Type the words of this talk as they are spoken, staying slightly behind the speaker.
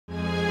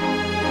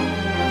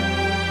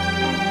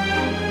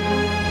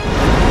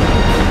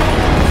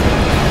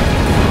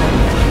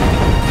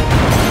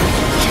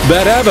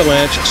That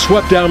avalanche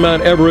swept down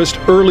Mount Everest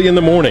early in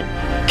the morning,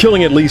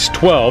 killing at least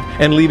 12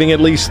 and leaving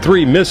at least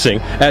 3 missing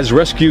as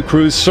rescue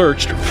crews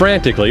searched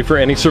frantically for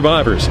any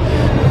survivors.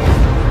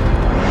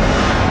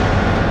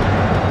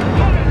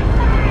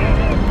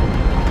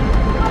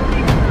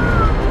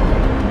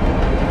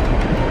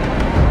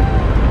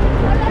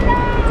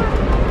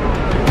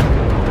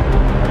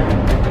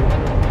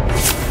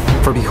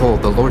 For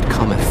behold, the Lord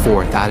cometh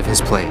forth out of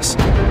his place,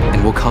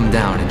 and will come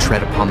down and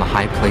tread upon the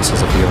high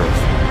places of the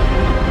earth.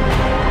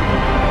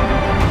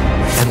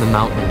 And the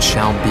mountains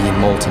shall be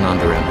molten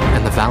under him,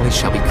 and the valleys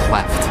shall be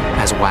cleft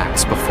as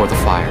wax before the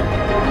fire,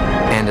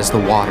 and as the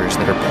waters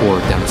that are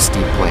poured down a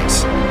steep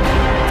place.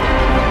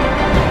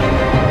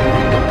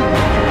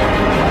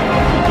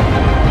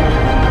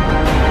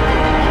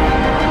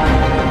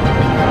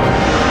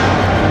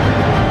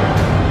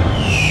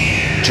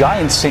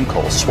 Giant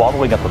sinkholes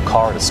swallowing up a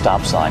car at a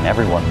stop sign.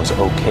 Everyone was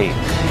okay.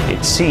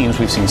 It seems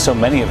we've seen so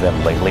many of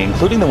them lately,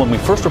 including the one we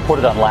first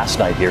reported on last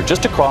night here,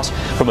 just across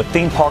from a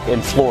theme park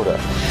in Florida.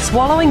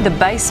 Swallowing the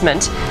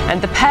basement and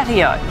the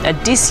patio. A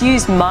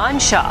disused mine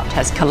shaft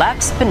has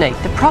collapsed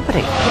beneath the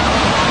property.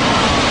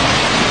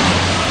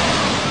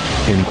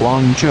 In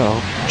Guangzhou,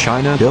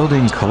 China,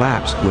 buildings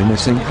collapsed when a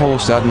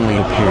sinkhole suddenly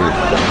appeared.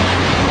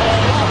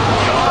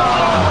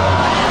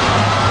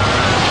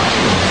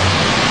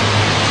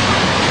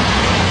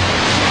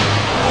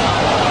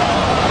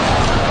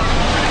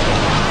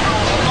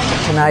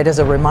 Tonight is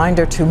a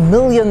reminder to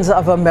millions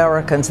of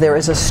Americans there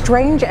is a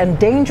strange and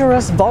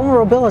dangerous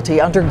vulnerability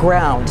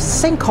underground,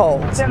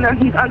 sinkholes.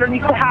 He's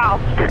underneath the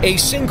house. A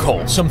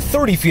sinkhole some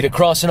 30 feet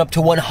across and up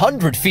to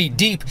 100 feet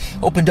deep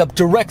opened up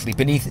directly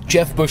beneath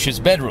Jeff Bush's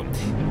bedroom.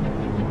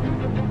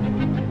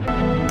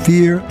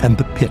 Fear and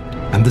the pit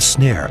and the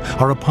snare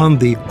are upon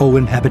thee, O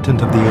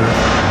inhabitant of the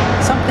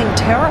earth. Something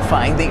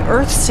terrifying. The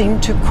earth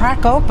seemed to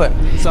crack open.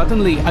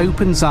 Suddenly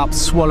opens up,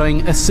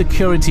 swallowing a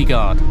security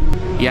guard.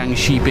 Yang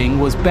Shibing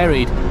was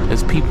buried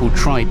as people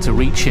tried to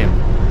reach him.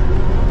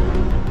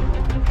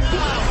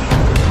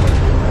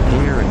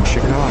 Here in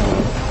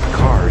Chicago,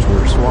 cars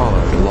were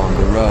swallowed along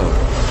the road.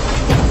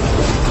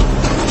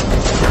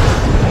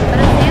 But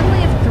a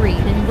family of 3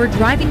 men were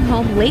driving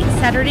home late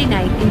Saturday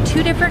night in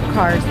 2 different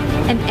cars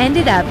and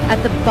ended up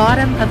at the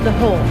bottom of the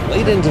hole.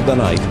 Late into the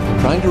night,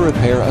 trying to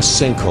repair a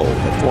sinkhole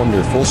that formed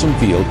near Folsom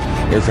Field,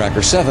 Air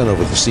Tracker 7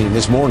 over the scene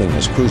this morning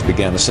as crews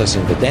began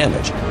assessing the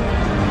damage.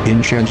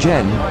 In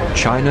Shenzhen,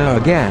 China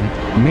again,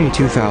 May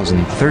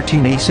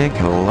 2013, a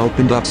sinkhole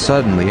opened up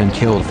suddenly and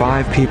killed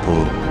 5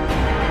 people.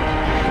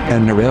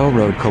 And a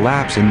railroad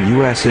collapse in the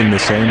U.S. in the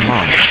same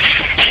month.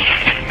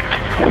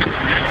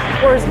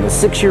 The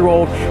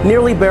 6-year-old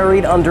nearly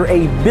buried under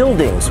a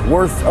building's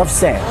worth of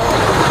sand.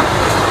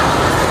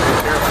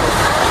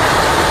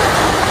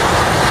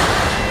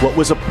 What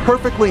was a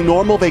perfectly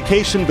normal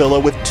vacation villa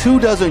with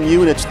 24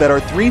 units that are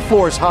 3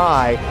 floors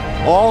high,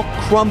 all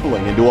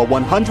crumbling into a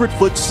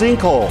 100-foot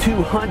sinkhole.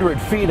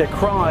 200 feet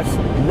across,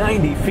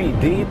 90 feet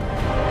deep.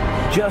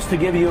 Just to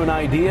give you an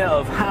idea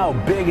of how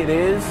big it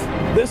is,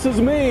 this is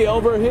me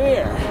over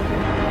here.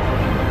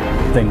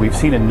 We've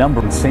seen a number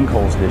of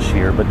sinkholes this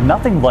year, but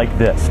nothing like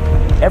this.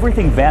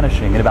 Everything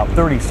vanishing in about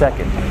 30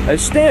 seconds. A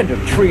stand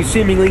of trees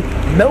seemingly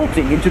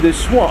melting into this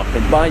swamp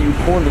in Bayou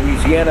Corn,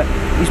 Louisiana,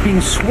 is being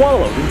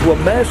swallowed into a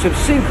massive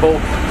sinkhole,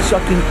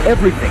 sucking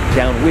everything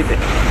down with it.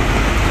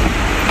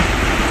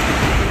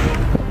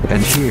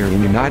 And here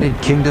in United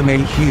Kingdom, a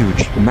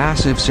huge,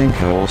 massive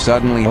sinkhole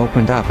suddenly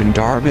opened up in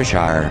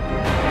Derbyshire.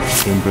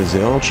 In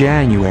Brazil,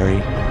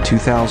 January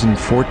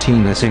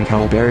 2014, a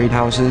sinkhole buried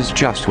houses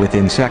just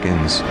within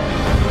seconds.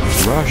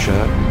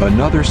 Russia,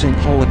 another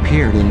sinkhole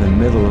appeared in the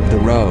middle of the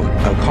road.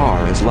 A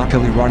car is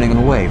luckily running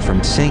away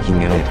from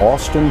sinking in it.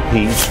 Austin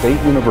Peay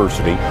State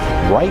University,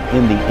 right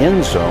in the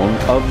end zone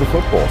of the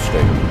football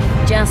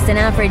stadium. Just an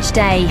average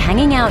day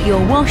hanging out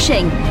your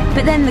washing,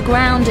 but then the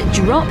ground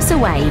drops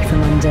away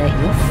from under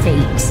your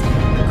feet.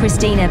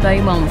 Christina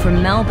Beaumont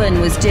from Melbourne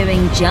was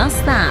doing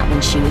just that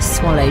when she was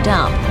swallowed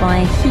up by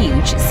a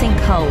huge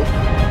sinkhole.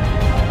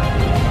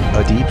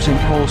 A deep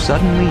sinkhole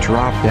suddenly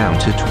dropped down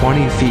to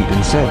 20 feet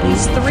in Cebu.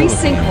 These 3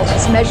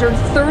 sinkholes measured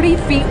 30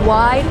 feet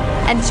wide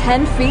and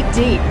 10 feet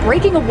deep,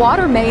 breaking a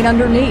water main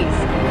underneath.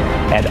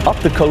 And up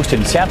the coast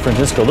in San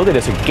Francisco, look at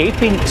this, a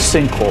gaping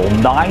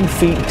sinkhole 9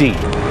 feet deep.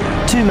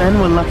 2 men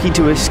were lucky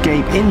to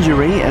escape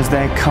injury as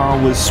their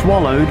car was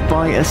swallowed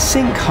by a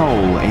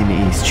sinkhole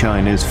in East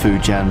China's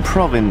Fujian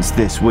province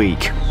this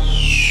week.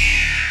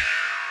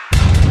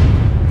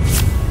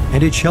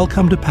 And it shall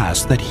come to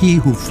pass that he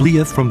who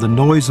fleeth from the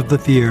noise of the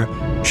fear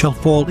shall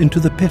fall into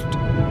the pit,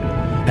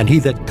 and he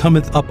that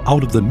cometh up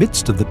out of the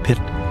midst of the pit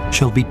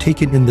shall be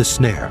taken in the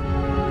snare.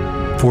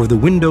 For the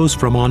windows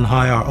from on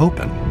high are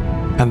open,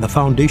 and the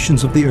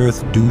foundations of the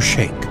earth do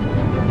shake.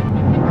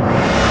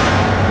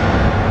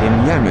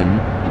 In Yemen,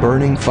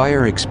 burning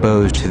fire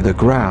exposed to the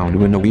ground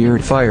when a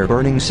weird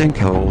fire-burning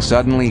sinkhole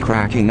suddenly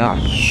cracking up.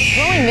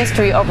 Growing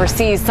mystery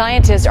overseas,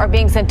 scientists are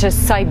being sent to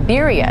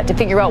Siberia to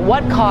figure out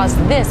what caused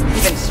this.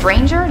 Even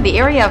stranger, the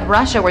area of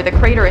Russia where the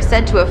crater is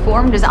said to have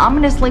formed is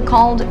ominously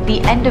called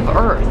the end of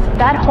Earth.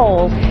 That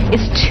hole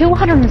is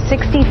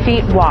 260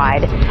 feet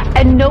wide,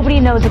 and nobody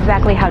knows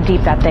exactly how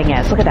deep that thing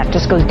is. Look at that, it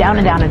just goes down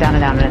and down and down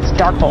and down, and it's a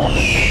dark hole.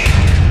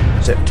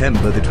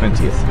 September the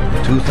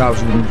 20th,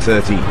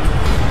 2013.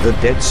 The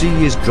Dead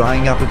Sea is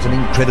drying up at an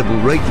incredible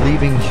rate,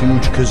 leaving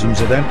huge chasms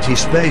of empty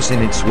space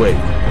in its wake.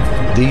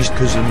 These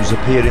chasms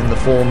appear in the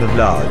form of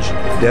large,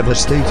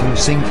 devastating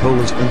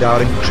sinkholes and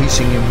are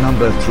increasing in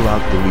number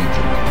throughout the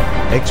region.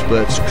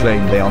 Experts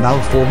claim they are now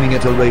forming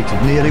at a rate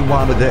of nearly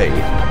one a day,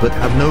 but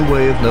have no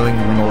way of knowing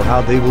when or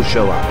how they will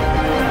show up.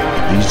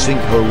 These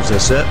sinkholes are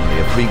certainly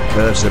a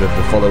precursor of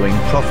the following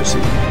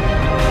prophecy.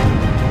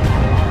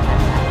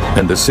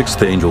 And the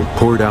sixth angel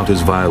poured out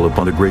his vial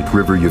upon the great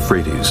river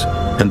Euphrates,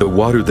 and the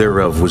water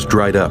thereof was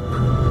dried up,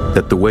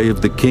 that the way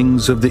of the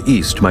kings of the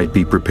east might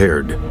be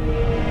prepared.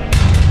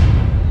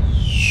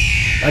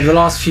 Over the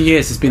last few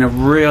years, there's been a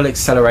real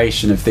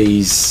acceleration of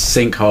these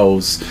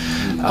sinkholes.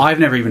 I've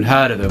never even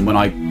heard of them when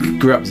I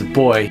grew up as a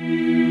boy,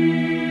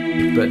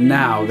 but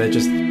now they're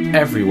just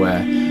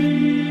everywhere.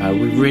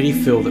 We really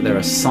feel that they're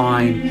a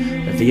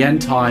sign of the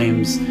end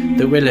times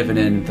that we're living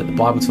in, that the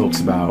Bible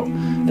talks about.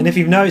 And if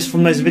you've noticed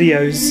from those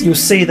videos, you'll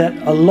see that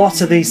a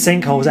lot of these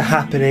sinkholes are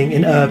happening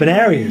in urban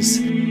areas.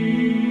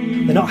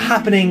 They're not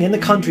happening in the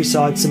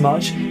countryside so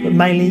much, but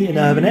mainly in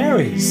urban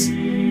areas.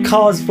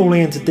 Cars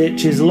falling into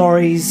ditches,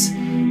 lorries,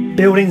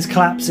 buildings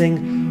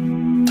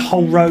collapsing,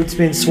 whole roads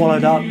being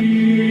swallowed up.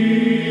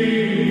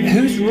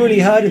 Who's really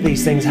heard of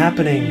these things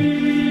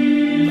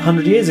happening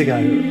 100 years ago?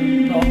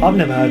 I've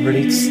never heard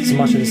really so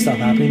much of this stuff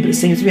happening, but it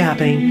seems to be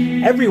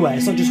happening everywhere.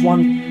 It's not just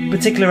one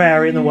particular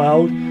area in the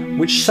world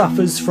which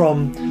suffers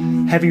from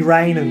heavy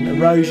rain and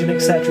erosion,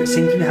 etc. It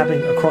seems to be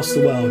happening across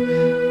the world.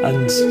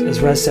 And as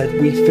Rez said,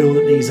 we feel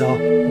that these are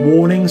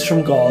warnings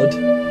from God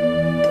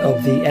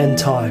of the end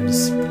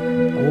times.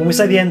 And when we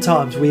say the end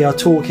times, we are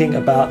talking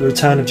about the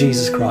return of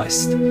Jesus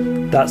Christ.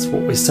 That's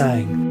what we're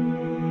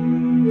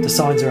saying. The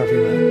signs are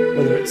everywhere,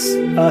 whether it's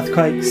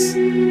earthquakes,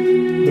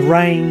 the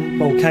rain,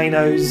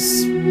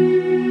 volcanoes,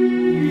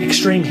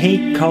 extreme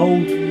heat,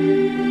 cold,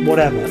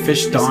 whatever.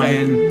 Fish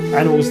dying.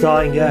 Animals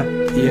dying, yeah.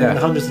 Yeah.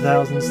 Hundreds of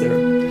thousands,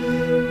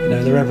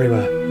 they're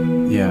everywhere.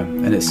 Yeah,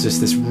 and it's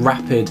just this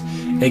rapid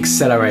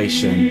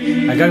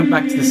acceleration. And going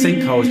back to the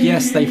sinkholes,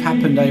 yes, they've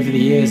happened over the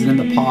years and in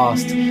the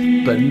past,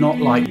 but not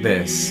like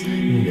this.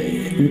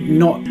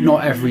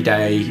 Not every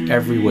day,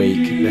 every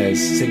week, there's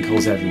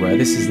sinkholes everywhere.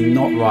 This is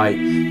not right,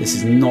 this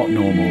is not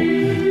normal.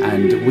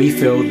 And we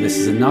feel this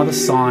is another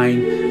sign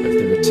of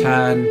the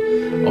return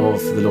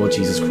of the Lord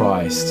Jesus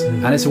Christ.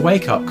 And it's a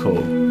wake-up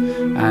call.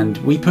 And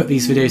we put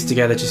these videos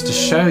together just to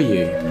show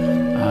you,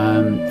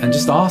 and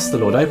just ask the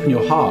Lord, open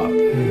your heart,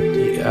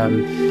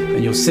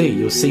 and you'll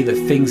see that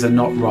things are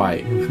not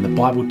right. And the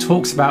Bible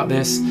talks about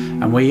this,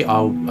 and we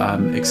are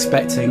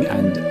expecting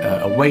and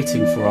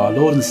awaiting for our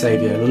Lord and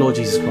Saviour, the Lord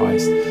Jesus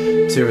Christ,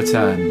 to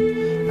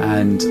return.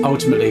 And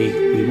ultimately,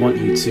 we want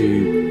you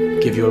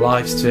to give your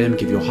lives to Him,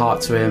 give your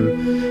heart to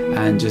Him,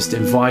 and just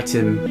invite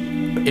Him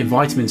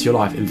into your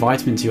life,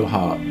 invite Him into your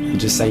heart, and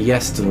just say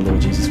yes to the Lord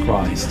Jesus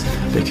Christ,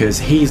 because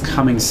He's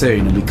coming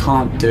soon, and we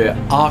can't do it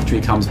after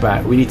He comes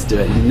back. We need to do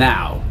it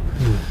now.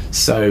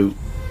 So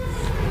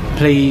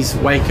please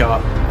wake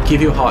up,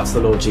 give your heart to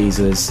the Lord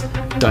Jesus,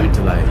 don't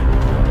delay.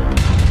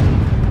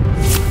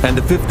 And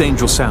the fifth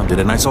angel sounded,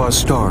 and I saw a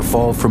star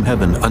fall from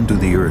heaven unto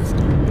the earth,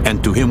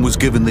 and to him was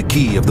given the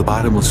key of the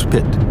bottomless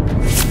pit.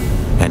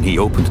 And he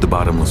opened the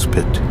bottomless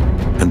pit,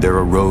 and there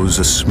arose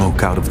a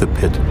smoke out of the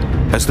pit,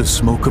 as the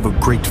smoke of a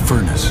great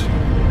furnace.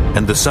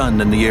 And the sun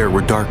and the air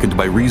were darkened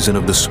by reason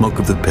of the smoke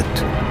of the pit.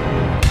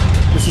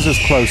 This is as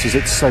close as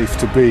it's safe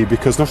to be,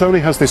 because not only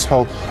has this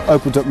hole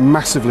opened up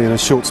massively in a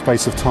short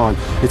space of time,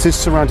 it is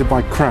surrounded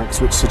by cracks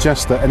which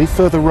suggest that any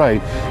further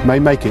rain may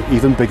make it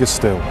even bigger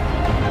still.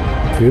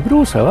 But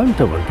also, I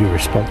don't want to be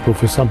responsible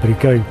for somebody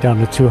going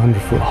down a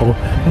 200-foot hole.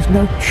 There's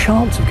no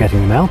chance of getting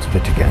them out of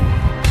it again.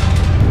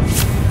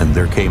 And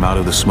there came out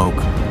of the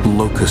smoke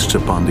locusts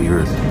upon the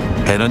earth,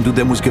 and unto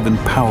them was given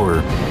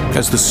power,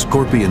 as the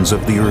scorpions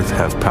of the earth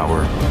have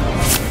power.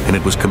 And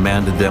it was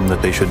commanded them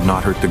that they should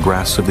not hurt the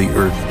grass of the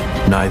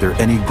earth, neither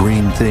any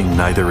green thing,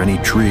 neither any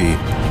tree,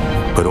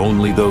 but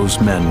only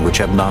those men which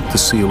have not the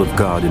seal of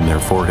God in their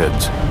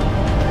foreheads.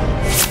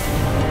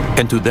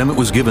 And to them it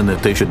was given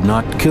that they should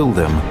not kill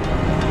them,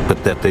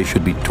 but that they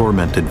should be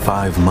tormented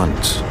 5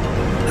 months.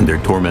 And their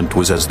torment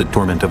was as the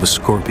torment of a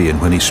scorpion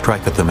when he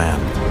striketh a man.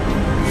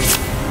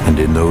 And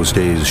in those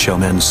days shall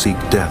men seek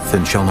death,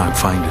 and shall not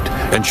find it,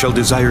 and shall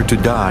desire to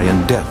die,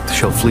 and death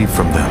shall flee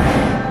from them.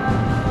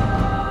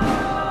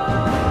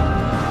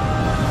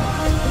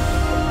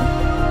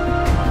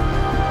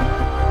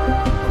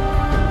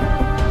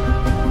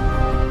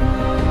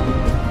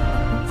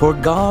 For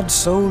God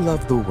so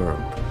loved the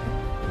world,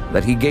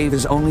 that he gave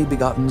his only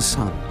begotten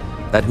Son,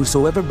 that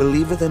whosoever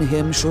believeth in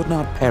him should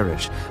not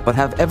perish, but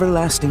have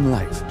everlasting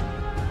life.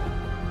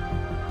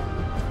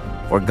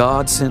 For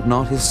God sent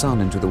not his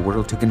Son into the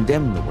world to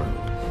condemn the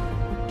world,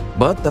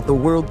 but that the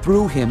world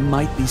through him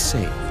might be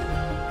saved.